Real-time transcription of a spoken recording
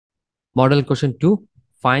Model question 2,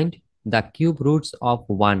 find the cube roots of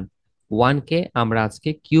 1। 1 কে আমরা আজকে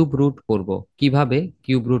cube root করব। কিভাবে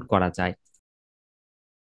কিউব রুট করা যায়?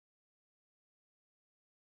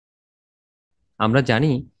 আমরা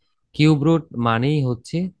জানি কিউব রুট মানেই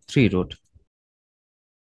হচ্ছে 3 রুট।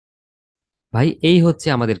 ভাই এই হচ্ছে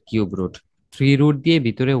আমাদের কিউব রুট। 3 রুট দিয়ে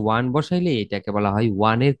ভিতরে 1 বসাইলে এটাকে বলা হয়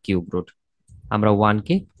 1 এর কিউব রুট। আমরা 1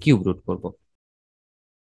 কে কিউব রুট করব।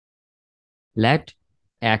 Late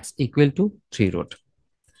x equal to 3 root.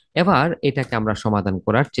 এবার এটাকে আমরা সমাধান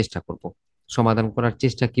করার চেষ্টা করব। সমাধান করার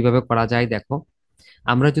চেষ্টা কিভাবে করা যায় দেখো।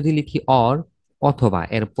 আমরা যদি লিখি অর, অথবা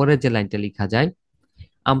এর পরে যে লাইনটা লেখা যায়,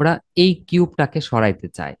 আমরা এই কিউবটাকে সরাইতে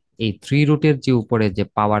চাই। এই 3 রুটের যে উপরে যে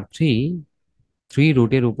পাওয়ার 3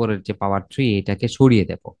 রুটের উপরের যে পাওয়ার 3, এটাকে সরিয়ে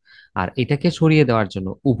দেব। আর এটাকে সরিয়ে দেওয়ার জন্য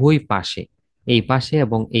উভয় পাশে, এই পাশে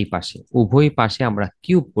এবং এই পাশে, উভয় পাশে আমরা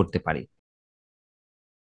কিউব করতে পারি।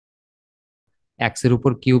 এক্স এর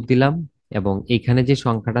উপর কিউব দিলাম এবং এখানে যে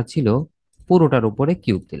সংখ্যাটা ছিল পুরোটার উপরে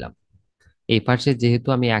কিউব দিলাম। এই পাশে যেহেতু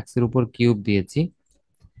আমি এক্স এর উপর কিউব দিয়েছি,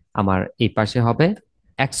 আমার এই পাশে হবে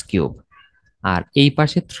এক্স কিউব। আর এই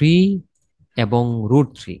পাশে 3 এবং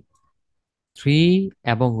 √3, 3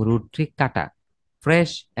 এবং √3 কাটা, ফ্রেশ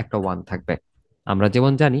একটা 1 থাকবে। আমরা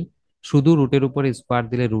যেমন জানি শুধু রুটের উপরে স্কোয়ার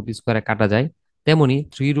দিলে রুট স্কোয়ারে কাটা যায়, তেমনি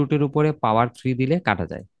 3 রুটের উপরে পাওয়ার 3 দিলে কাটা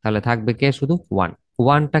যায়। তাহলে থাকবে কে? শুধু 1।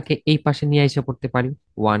 1টাকে এই পাশে নিয়ে এসে পড়তে পারি,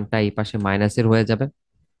 1টা এই পাশে মাইনাসের হয়ে যাবে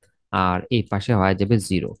আর এই পাশে হয়ে যাবে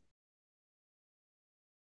 0।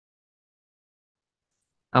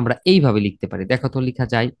 আমরা এইভাবে লিখতে পারি। দেখো তো লেখা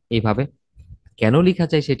যায় এইভাবে। কেন লেখা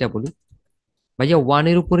যায় সেটা বলি। ভাইয়া, 1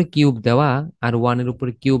 এর উপরে কিউব দেওয়া আর 1 এর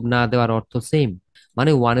উপরে কিউব না দেওয়ার অর্থ সেম।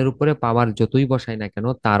 মানে 1 এর উপরে পাওয়ার যতই বসাই না কেন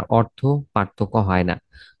তার অর্থ পার্থক্য হয় না।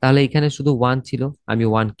 তাহলে এখানে শুধু 1 ছিল, আমি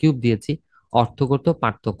 1 কিউব দিয়েছি, অর্থগত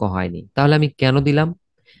পার্থক্য হয়নি। তাহলে আমি কেন দিলাম?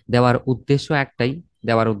 দেওয়ার উদ্দেশ্য একটাই।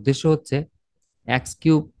 দেওয়ার উদ্দেশ্য হচ্ছে এক্স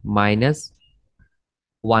কিউব মাইনাস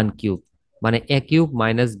 1 কিউব, মানে এ কিউব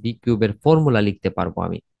মাইনাস বি কিউবের ফর্মুলা লিখতে পারবো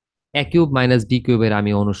আমি। এ কিউব মাইনাস বি কিউবের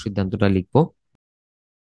আমি অনুসিদ্ধান্তটা লিখবো।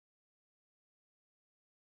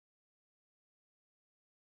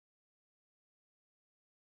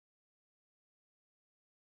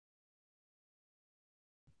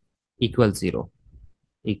 ইকুয়াল 0।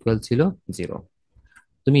 ইকুয়াল ছিল 0।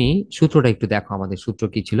 তুমি সূত্রটা একটু দেখো, আমাদের সূত্র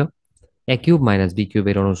কি ছিল? এ কিউব মাইনাস বি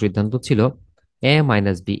কিউবের অনুসিদ্ধান্ত ছিল এ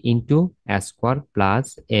minus B into A square plus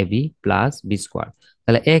A B plus B square.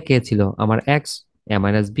 তাহলে এ কে ছিল আমার এক্স, এ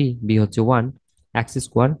মাইনাস বি, বি হচ্ছে 1, এক্স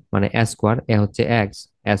স্কোয়ার মানে এ স্কোয়ার, এ হচ্ছে x,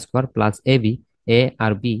 A square plus A B, A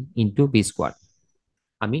R B into B square.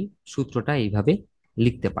 আমি সূত্রটা এইভাবে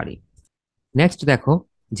লিখতে পারি। নেক্সট দেখো,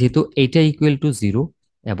 যেহেতু এইটা ইকুয়াল টু 0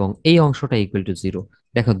 এবং এই অংশটা ইকুয়াল টু 0,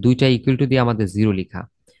 দেখো দুইটা ইকুয়াল টু দিয়ে আমাদের 0 লেখা।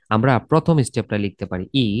 আমরা প্রথম স্টেপটা লিখতে পারি,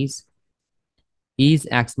 is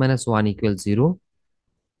x minus 1 equal 0,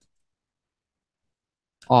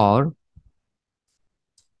 or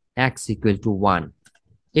x equal to 1।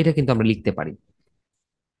 এটা কিন্তু আমরা লিখতে পারি।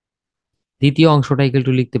 দ্বিতীয় অংশটা ইকুয়াল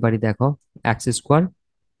টু লিখতে পারি, দেখো x square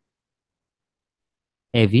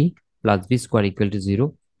AB plus B square equal to 0।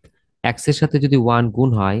 X এর সাথে যদি 1 গুণ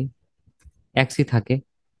হয়, এক্সই থাকে,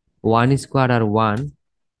 1 স্কোয়ার আর 1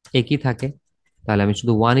 একই থাকে, তাহলে আমি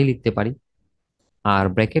শুধু 1ই লিখতে পারি। আর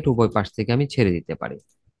ব্র্যাকেট উভয় পাশ থেকে আমি ছেড়ে দিতে পারি।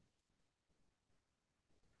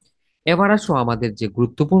 এবার আসো আমাদের যে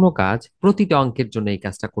গুরুত্বপূর্ণ কাজ, প্রতিটা অঙ্কের জন্য এই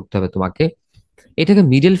কাজটা করতে হবে তোমাকে। এটাকে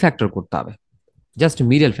মিডল ফ্যাক্টর করতে হবে, জাস্ট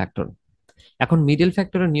মিডল ফ্যাক্টর। এখন মিডল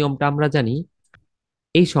ফ্যাক্টরের নিয়মটা আমরা জানি।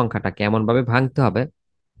 এই সংখ্যাটাকে এমন ভাবে ভাঙতে হবে,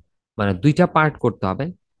 মানে দুইটা পার্ট করতে হবে,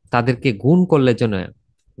 তাদেরকে গুণ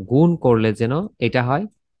করলে যেন এটা হয়,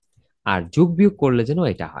 আর যোগ বিয়োগ করলে যেন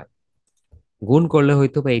এটা হয়। গুণ করলে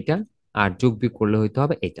হইতে হবে এটা, আর যোগ বিয়োগ করলে হইতে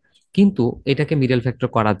হবে এটা। কিন্তু এটাকে মিডল ফ্যাক্টর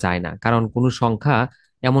করা যায় না, কারণ কোনো সংখ্যা,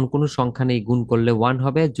 এমন কোনো সংখ্যা নেই গুণ করলে 1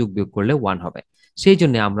 হবে, যোগ বিয়োগ করলে 1 হবে। সেই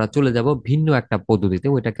জন্য আমরা চলে যাব ভিন্ন একটা পদ্ধতিতে,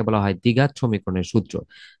 ওইটাকে বলা হয় দ্বিঘাত সমীকরণের সূত্র।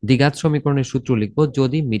 দ্বিঘাত সমীকরণের সূত্র লিখবো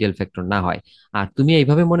যদি মিডল ফ্যাক্টর না হয়। আর তুমি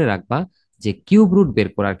এইভাবে মনে রাখবা যে কিউব রুট বের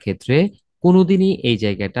করার ক্ষেত্রে কোনোদিনই এই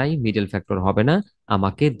জায়গাটাই মিডল ফ্যাক্টর হবে না,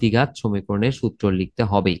 আমাকে দ্বিঘাত সমীকরণের সূত্র লিখতে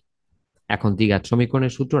হবেই। এখন দ্বিঘাত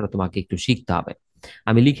সমীকরণের সূত্রটা তোমাকে একটু শিখতে হবে।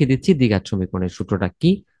 আমি লিখে দিচ্ছি দ্বিঘাত সমীকরণের সূত্রটা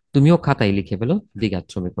কি, তুমিও খাতায় লিখে ফেলো দ্বিঘাত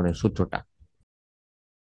সমীকরণের সূত্রটা।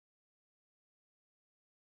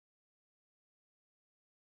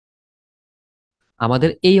 আমাদের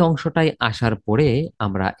এই অংশটাই আসার পরে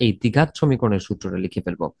আমরা এই দ্বিঘাত সমীকরণের সূত্রটা লিখে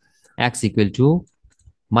ফেলবো। X equal to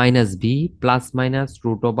minus B plus minus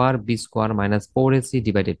 √B square minus 4ac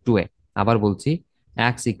divided 2a। আবার বলছি,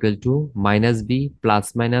 x equal to minus B plus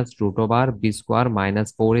minus √B square minus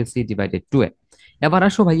 4ac divided 2a। এবার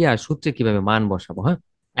আসো ভাইয়া সূত্রে কিভাবে মান বসাবো। হ্যাঁ,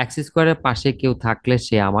 এক্স স্কোয়ারের পাশে কেউ থাকলে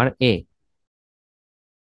সে আমার এ।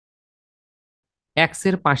 এক্স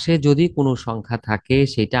এর পাশে যদি কোনো সংখ্যা থাকে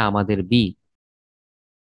সেটা আমাদের বি,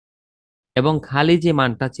 এবং খালি যে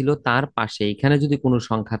মানটা ছিল তার পাশে এখানে যদি কোনো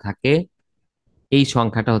সংখ্যা থাকে এই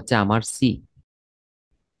সংখ্যাটা হচ্ছে আমার সি।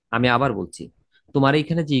 আমি আবার বলছি, তোমার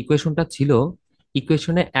এইখানে যে ইকুয়েশনটা ছিল,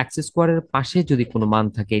 ইকুয়েশনে এক্স স্কোয়ারের পাশে যদি কোনো মান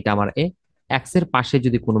থাকে এটা আমার এ, এক্স এর পাশে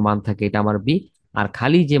যদি কোনো মান থাকে এটা আমার বি, আর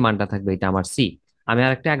খালি যে মানটা থাকবে এটা আমার সি। আমি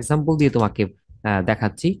আর একটা এক্সাম্পল দিয়ে তোমাকে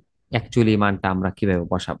দেখাচ্ছি অ্যাকচুয়ালি মানটা আমরা কিভাবে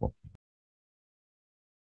বসাবো।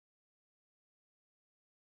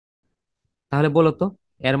 তাহলে বলো তো,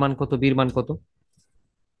 এর মান কত, বির মান কত?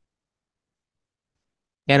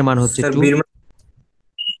 এর মান হচ্ছে স্যার টু, বীর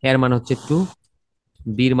এর মান হচ্ছে টু,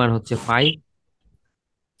 বির মান হচ্ছে 5,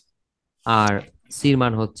 আর সির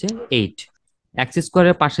মান হচ্ছে 8। এক্স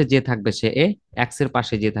স্কোয়ারের পাশে যে থাকবে সে এ, এক্স এর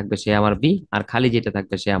পাশে যে থাকবে সে আমার বি, আর খালি যেটা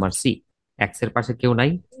থাকবে সে আমার সি। এক্স এর পাশে কেউ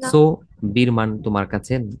নাই, সো বির মান তোমার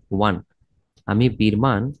কাছে 1। আমি বির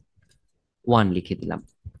মান 1 লিখে দিলাম।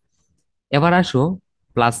 এবার আসো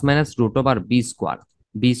plus minus root over B square.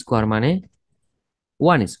 B square মানে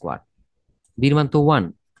 1 স্কোয়ার, বির মান তো 1।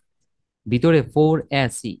 ভিতরে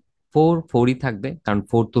 4ac, 4ই থাকবে কারণ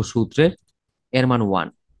 4 তো সূত্রের। এর মান 1,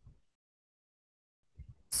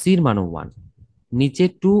 সির মানও 1। নিচে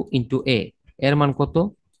 2 × a, এর মান কত?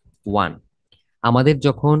 1। আমাদের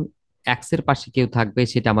যখন এক্স এর পাশে কেউ থাকবে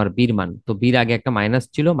সেটা আমার বির মান, তো বির আগে একটা মাইনাস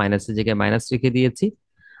ছিল, মাইনাসের জায়গায় মাইনাস রেখে দিয়েছি।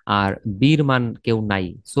 আর বির মান কেউ নাই,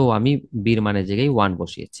 সো আমি বির মানের জায়গায় 1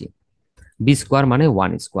 বসিয়েছি। বি স্কোয়ার মানে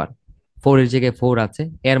 1 স্কোয়ার, 4 এর জায়গায় 4 আছে।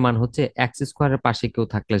 এর মান হচ্ছে এক্স স্কোয়ারের পাশে কেউ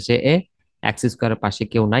থাকলে সে এ, এক্স স্কোয়ারের পাশে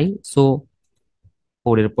কেউ নাই, সো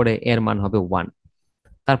 4 এর পরে এর মান হবে 1।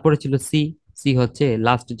 তারপরে ছিল সি। সি হচ্ছে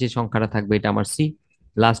লাস্ট যে সংখ্যাটা থাকবে এটা আমার সি,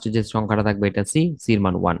 লাস্ট যে সংখ্যাটা থাকবে এটা সি, সির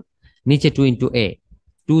মান 1। নিচে 2 × a,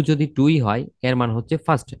 2 যদি 2ই হয় এর মান হচ্ছে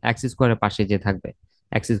ফার্স্ট এক্স স্কোয়ারের পাশে যে থাকবে,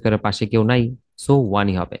 এক্স স্কোয়ারের পাশে কেউ নাই, সো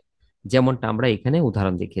 1ই হবে, যেমনটা আমরা এখানে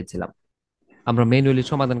উদাহরণ দেখিয়েছিলাম। আমরা ম্যানুয়ালি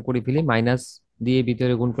সমাধান করে ফেলি, মাইনাস দিয়ে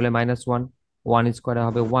ভিতরে গুণ করলে -1, 1 স্কোয়ারে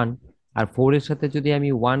হবে 1। আর 4 এর সাথে যদি আমি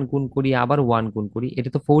 1 গুণ করি আবার 1 গুণ করি, এটা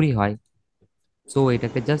তো 4ই হয়, সো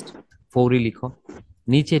এটাকে জাস্ট 4ই লিখো।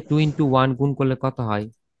 নিচে 2 × 1 গুণ করলে কত হয়?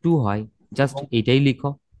 2 হয়, জাস্ট এটাই লিখো।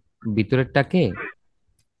 ভিতরেরটাকে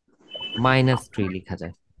 -3 লেখা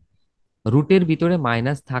যায়। রুটের ভিতরে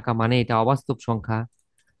মাইনাস থাকা মানে এটা অবাস্তব সংখ্যা,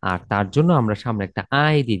 আর তার জন্য আমরা সামনে একটা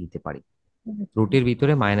আই দিয়ে দিতে পারি। রুটের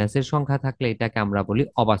ভিতরে মাইনাসের সংখ্যা থাকলে এটাকে আমরা বলি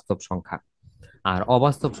অবাস্তব সংখ্যা, আর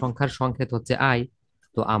অবাস্তব সংখ্যার সংকেত হচ্ছে আই।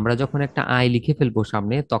 তো আমরা যখন একটা আই লিখে ফেলবো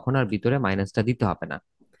সামনে, তখন আর ভিতরে মাইনাসটা দিতে হবে না।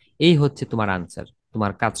 এই হচ্ছে তোমার আনসার,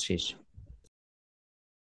 তোমার কাজ শেষ।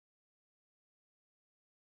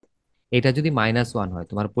 এটা যদি -1 হয়,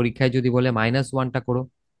 তোমার পরীক্ষায় যদি বলে -1টা করো,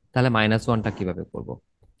 তাহলে -1টা কিভাবে করব?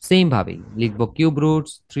 সেম ভাবেই লিখবো, কিউব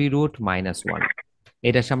রুটস 3√-1।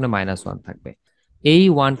 এটার সামনে -1 থাকবে, এই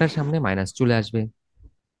ওয়ানটার সামনে মাইনাস চলে আসবে।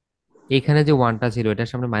 এখানে যে ওয়ানটা ছিল এটার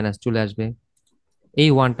সামনে মাইনাস চলে আসবে, এই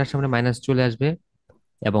ওয়ানটার সামনে মাইনাস চলে আসবে,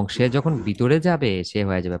 এবং সে যখন ভিতরে যাবে সে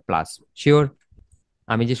হয়ে যাবে প্লাস। শিওর?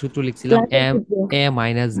 আমি যে সূত্র লিখছিলাম ক্লাসে এ, শিখবো। এ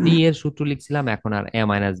মাইনাস বি এর সূত্র লিখছিলাম, এখন আর এ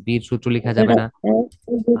মাইনাস বি এর সূত্র লেখা যাবে এটা না, f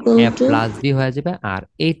is equal A to plus B হয়ে যাবে, আর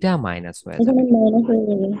এটা মাইনাস হয়ে এখানে যাবে। মাইনাস হয়ে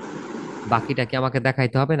যাবে। বাকিটা কি আমাকে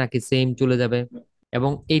দেখাইতে হবে নাকি সেম চলে যাবে?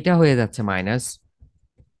 এবং এইটা হয়ে যাচ্ছে মাইনাস,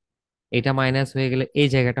 এটা মাইনাস হয়ে গেলে এই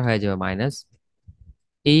জায়গাটা হয়ে যাবে মাইনাস,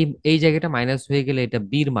 এই এই জায়গাটা মাইনাস হয়ে গেলে এটা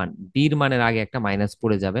বীর মান, বীর মানের আগে একটা মাইনাস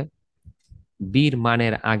পড়ে যাবে, বীর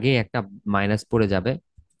মানের আগে একটা মাইনাস পড়ে যাবে,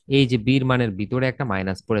 এই যে বীর মানের ভিতরে একটা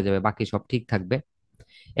মাইনাস পড়ে যাবে, বাকি সব ঠিক থাকবে।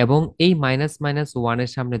 এবং এই -1 এর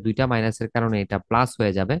সামনে দুইটা মাইনাসের কারণে এটা প্লাস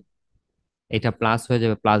হয়ে যাবে, এটা প্লাস হয়ে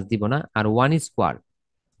যাবে, প্লাস দিব না। আর 1 স্কোয়ার,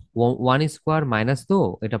 1 স্কোয়ার মাইনাস, তো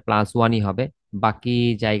এটা +1ই হবে, বাকি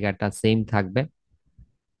জায়গাটা সেম থাকবে।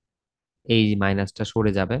 এই মাইনাসটা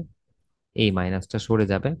সরে যাবে, এই মাইনাসটা সরে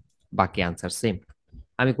যাবে, বাকি আনসার সেম।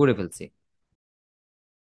 আমি করে ফেলছি।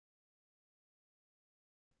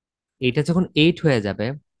 এটা যখন 8 হয়ে যাবে,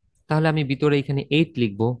 তাহলে আমি ভিতরে এখানে 8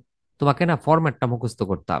 লিখবো। তোমাকে না ফরম্যাটটা মুখস্থ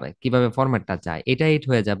করতে হবে, কিভাবে ফরম্যাটটা চায়। এটা 8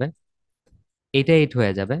 হয়ে যাবে, এটা 8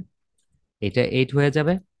 হয়ে যাবে, এটা 8 হয়ে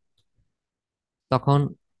যাবে, তখন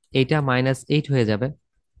এটা -8 হয়ে যাবে।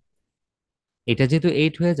 এটা যেহেতু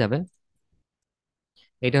 8 হয়ে যাবে,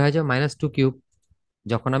 এটা হয়ে যাবে -2 কিউব।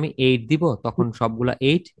 যখন আমি 8 দিব তখন সবগুলা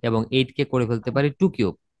 8, এবং 8 কে করে ফেলতে পারি 2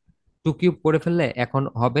 কিউব। 2 কিউব করে ফেললে এখন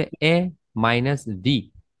হবে a-b,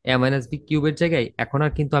 a-b কিউবের জায়গায় এখন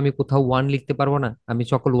আর কিন্তু আমি কোথাও 1 লিখতে পারবো না, আমি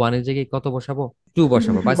সকল 1 এর জায়গায় কত বসাবো? 2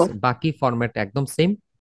 বসাবো, বাস। বসাবো। বাকি ফরম্যাট একদম সেম।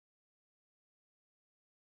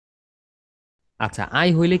 আচ্ছা, আই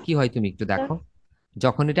হইলে কি হয় তুমি একটু দেখো।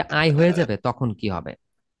 যখন এটা আই হয়ে যাবে তখন কি হবে?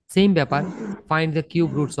 সেম ব্যাপার, find the cube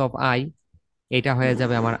roots of I, এটা হয়ে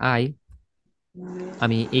যাবে আমার আই,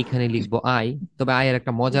 আমি এইখানে লিখবো আই, তবে আই এর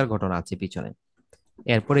একটা মজার ঘটনা আছে পিছনে।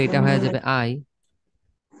 এরপরে এটা হয়ে যাবে আই,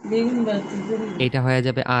 এটা হয়ে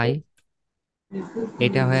যাবে আই,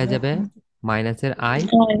 এটা হয়ে যাবে মাইনাসের আই।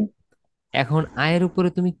 এখন আয়ের উপরে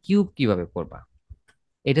তুমি কিউব কিভাবে করবা?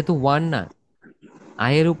 এটা তো ওয়ান না,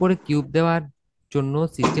 আয়ের উপরে কিউব দেওয়ার জন্য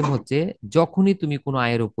সিস্টেম হচ্ছে, যখনই তুমি কোনো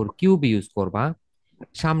আয়ের উপর কিউব ইউজ করবা,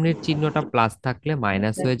 সামনের চিহ্নটা প্লাস থাকলে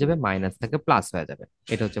মাইনাস হয়ে যাবে, মাইনাস থাকলে প্লাস হয়ে যাবে।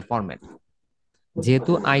 এটা হচ্ছে ফরম্যাট।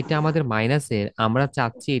 যেহেতু আইটা আমাদের মাইনাসের, আমরা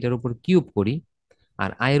চাচ্ছি এটার উপর কিউব করি, আর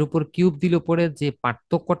আয়ের উপর কিউব দিলে পরে যে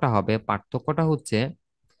পার্থক্যটা হবে, পার্থক্যটা হচ্ছে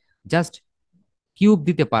জাস্ট কিউব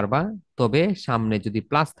দিতে পারবা, তবে সামনে যদি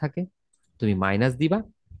প্লাস থাকে তুমি মাইনাস দিবা,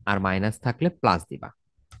 আর মাইনাস থাকলে প্লাস দিবা।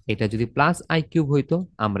 এটা যদি প্লাস আই কিউব হইতো,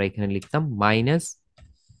 আমরা এখানে লিখতাম মাইনাস,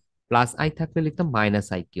 প্লাস আই থাকলে লিখতাম মাইনাস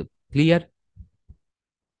আই কিউব। ক্লিয়ার?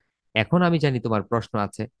 এখন আমি জানি তোমার প্রশ্ন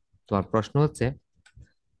আছে, তোমার প্রশ্ন হচ্ছে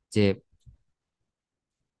যে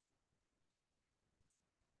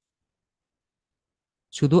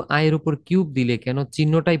শুধু আয়ের উপর কিউব দিলে কেন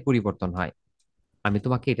চিহ্নটাই পরিবর্তন হয়? আমি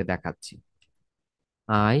তোমাকে এটা দেখাচ্ছি।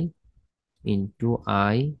 I into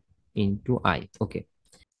I into I, ওকে।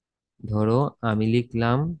 ধরো আমি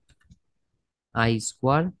লিখলাম আই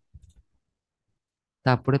স্কোয়ার,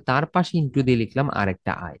 তারপরে তার পাশে ইন্টু দিয়ে লিখলাম আর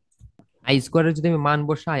একটা আই। আই স্কোয়ারের যদি আমি মান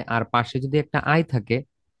বসাই আর পাশে যদি একটা আই থাকে,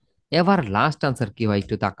 এবার লাস্ট আনসার কি হয়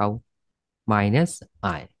একটু তাকাও, মাইনাস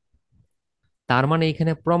আই। তার মানে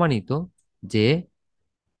এখানে প্রমাণিত যে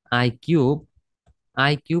আই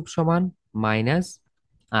কিউব সমান মাইনাস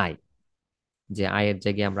আই। যে আই এর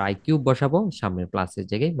জায়গায় আমরা আই কিউব বসাবো, সামনের প্লাসের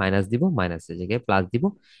জায়গায় মাইনাস দিব, মাইনাসের জায়গায় প্লাস দিব।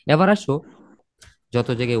 এবার আসো, যত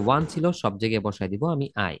জায়গায় ওয়ান ছিল সব জায়গায় বসাই দিব আমি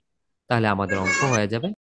আই, তাহলে আমাদের অঙ্ক হয়ে যাবে